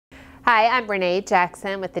Hi, I'm Renee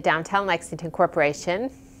Jackson with the Downtown Lexington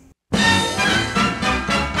Corporation. We're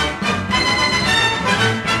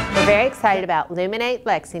very excited about Illuminate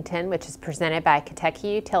Lexington, which is presented by Kentucky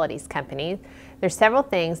Utilities Company. There's several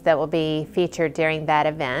things that will be featured during that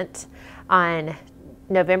event. On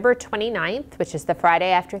November 29th, which is the Friday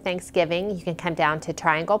after Thanksgiving, you can come down to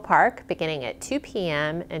Triangle Park beginning at 2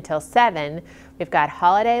 p.m. until 7. We've got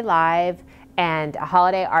Holiday Live and a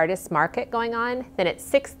holiday artist market going on. Then at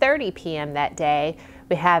 6:30 p.m. that day,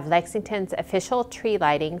 we have Lexington's official tree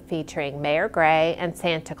lighting featuring Mayor Gray and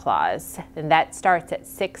Santa Claus. And that starts at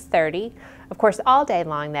 6:30. Of course, all day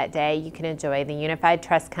long that day, you can enjoy the Unified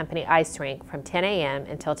Trust Company ice rink from 10 a.m.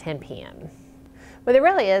 until 10 p.m. Well, there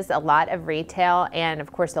really is a lot of retail and,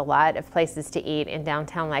 of course, a lot of places to eat in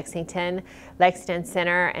downtown Lexington. Lexington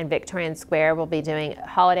Center and Victorian Square will be doing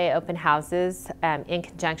holiday open houses in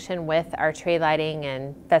conjunction with our tree lighting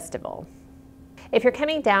and festival. If you're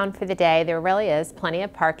coming down for the day, there really is plenty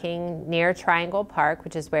of parking near Triangle Park,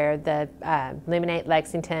 which is where the Illuminate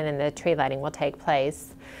Lexington and the tree lighting will take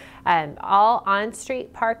place. All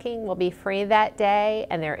on-street parking will be free that day,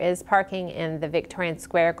 and there is parking in the Victorian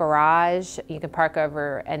Square garage. You can park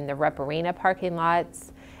over in the Rupp Arena parking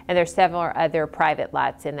lots, and there's several other private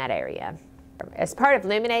lots in that area. As part of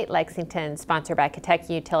Illuminate Lexington, sponsored by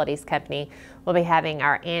Kentucky Utilities Company, we'll be having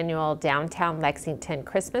our annual Downtown Lexington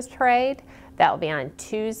Christmas Parade. That will be on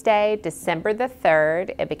Tuesday, December the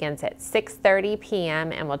 3rd. It begins at 6:30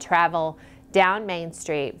 p.m. and will travel down Main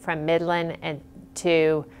Street from Midland and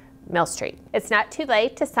to Mill Street. It's not too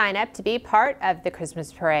late to sign up to be part of the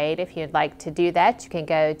Christmas Parade. If you'd like to do that, you can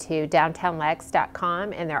go to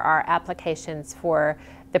downtownlex.com, and there are applications for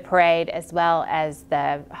the parade as well as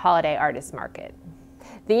the holiday artist market.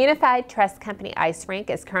 The Unified Trust Company ice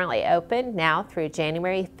rink is currently open now through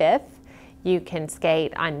January 5th. You can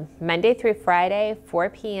skate on Monday through Friday,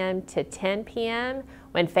 4 p.m. to 10 p.m.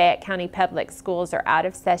 When Fayette County Public Schools are out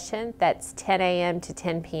of session, that's 10 a.m. to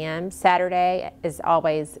 10 p.m. Saturday is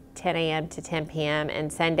always 10 a.m. to 10 p.m.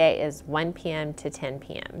 and Sunday is 1 p.m. to 10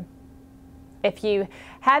 p.m. If you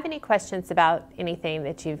have any questions about anything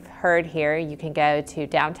that you've heard here, you can go to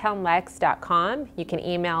downtownlex.com. You can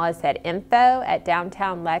email us at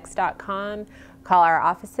info@downtownlex.com. Call our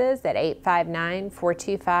offices at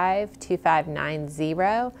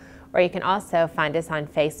 859-425-2590, or you can also find us on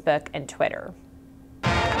Facebook and Twitter.